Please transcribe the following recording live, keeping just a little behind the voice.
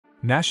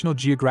National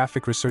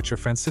Geographic researcher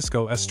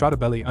Francisco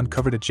Estradabelli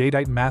uncovered a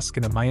jadeite mask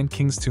in a Mayan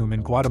king's tomb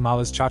in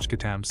Guatemala's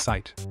Chachcatam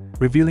site,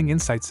 revealing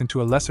insights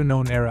into a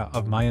lesser-known era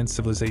of Mayan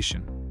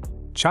civilization.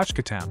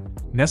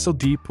 Chachcatam, nestled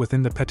deep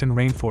within the Petén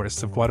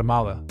rainforests of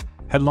Guatemala,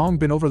 had long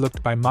been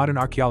overlooked by modern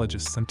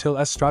archaeologists until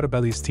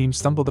Estradabelli's team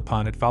stumbled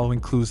upon it following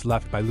clues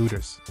left by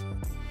looters.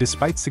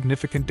 Despite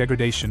significant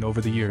degradation over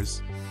the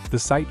years, the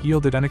site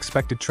yielded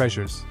unexpected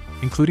treasures,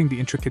 including the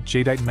intricate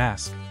jadeite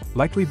mask,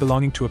 likely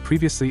belonging to a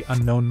previously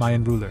unknown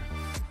Mayan ruler.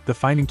 The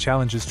finding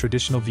challenges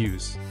traditional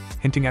views,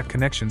 hinting at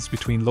connections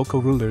between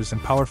local rulers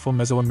and powerful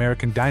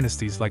Mesoamerican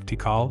dynasties like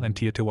Tikal and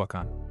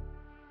Teotihuacan.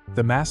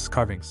 The mask's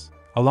carvings,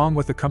 along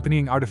with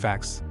accompanying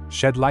artifacts,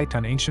 shed light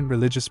on ancient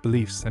religious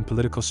beliefs and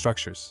political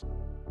structures.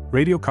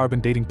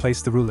 Radiocarbon dating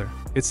placed the ruler,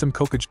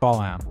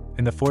 Itzamkokaj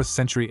in the 4th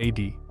century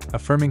AD,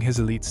 affirming his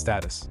elite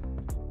status.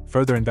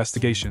 Further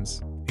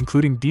investigations,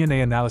 including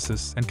DNA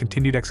analysis and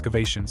continued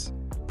excavations,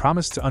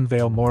 promised to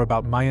unveil more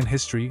about Mayan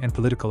history and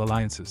political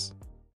alliances.